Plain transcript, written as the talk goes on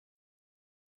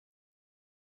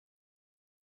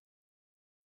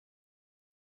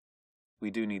we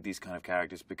do need these kind of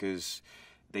characters because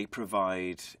they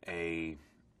provide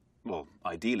well,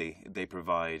 ideally, they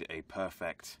provide a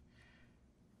perfect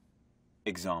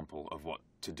example of what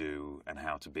to do and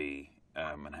how to be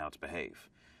and how to behave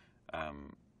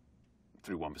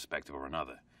through one perspective or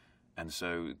another. And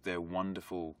so they're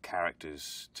wonderful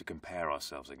characters to compare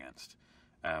ourselves against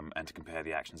and to compare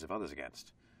the actions of others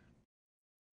against.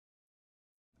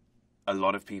 A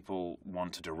lot of people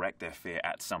want to direct their fear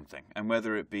at something, and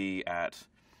whether it be at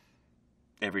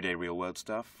everyday real-world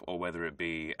stuff, or whether it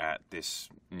be at this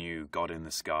new God in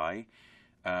the sky,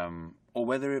 or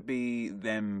whether it be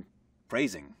them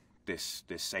praising this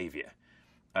savior,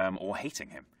 or hating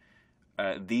him.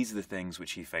 These are the things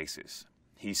which he faces.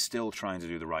 He's still trying to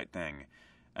do the right thing,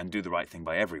 and do the right thing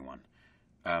by everyone,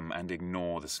 and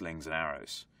ignore the slings and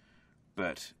arrows.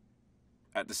 But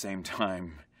at the same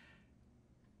time,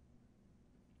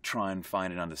 try and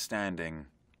find an understanding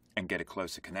and get a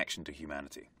closer connection to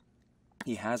humanity.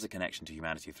 He has a connection to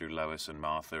humanity through Lois and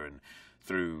Martha and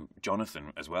through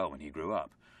Jonathan as well when he grew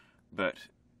up. But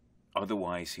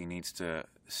otherwise he needs to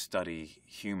study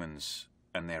humans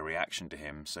and their reaction to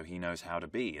him so he knows how to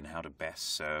be and how to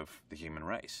best serve the human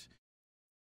race.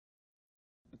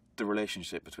 The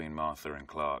relationship between Martha and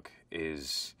Clark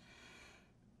is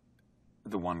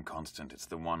the one constant. It's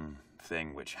the one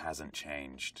thing which hasn't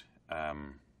changed.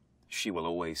 She will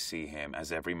always see him,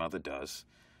 as every mother does,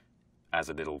 as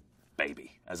a little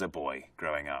baby, as a boy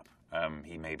growing up.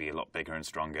 He may be a lot bigger and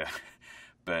stronger,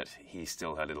 but he's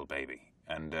still her little baby.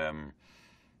 And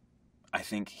I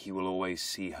think he will always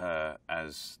see her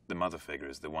as the mother figure,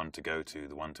 as the one to go to,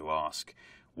 the one to ask,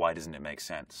 why doesn't it make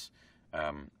sense?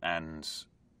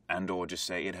 And or just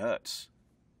say, it hurts.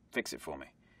 Fix it for me.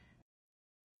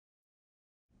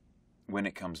 When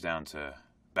it comes down to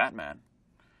Batman,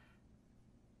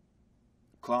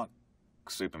 Clark,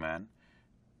 Superman,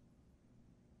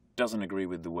 doesn't agree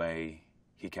with the way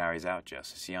he carries out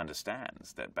justice. He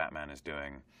understands that Batman is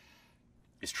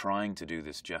trying to do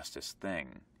this justice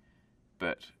thing,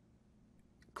 but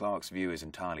Clark's view is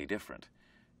entirely different.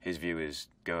 His view is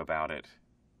go about it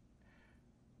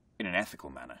in an ethical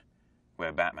manner,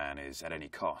 where Batman is at any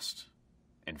cost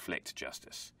inflict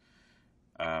justice.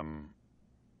 And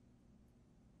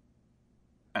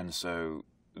so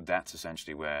that's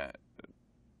essentially where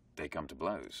they come to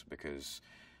blows, because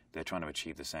they're trying to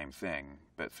achieve the same thing,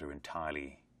 but through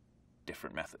entirely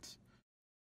different methods.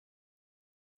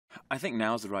 I think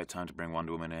now's the right time to bring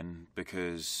Wonder Woman in,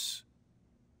 because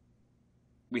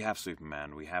we have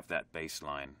Superman, we have that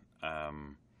baseline,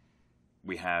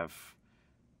 we have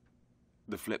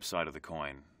the flip side of the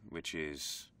coin, which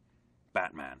is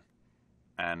Batman,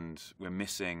 and we're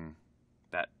missing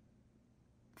that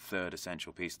third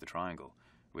essential piece of the triangle,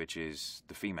 which is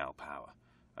the female power,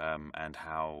 and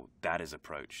how that is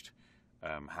approached,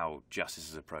 how justice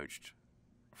is approached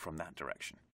from that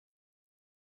direction.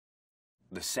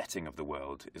 The setting of the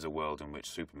world is a world in which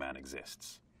Superman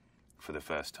exists for the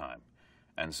first time,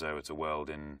 and so it's a world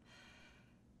in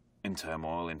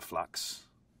turmoil, in flux,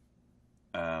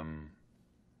 and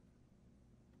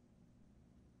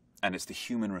it's the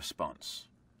human response.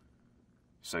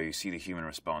 So you see the human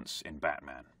response in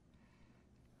Batman,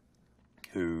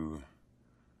 who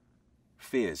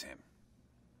fears him.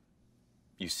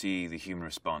 You see the human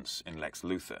response in Lex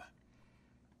Luthor,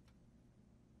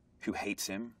 who hates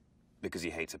him because he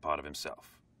hates a part of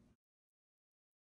himself.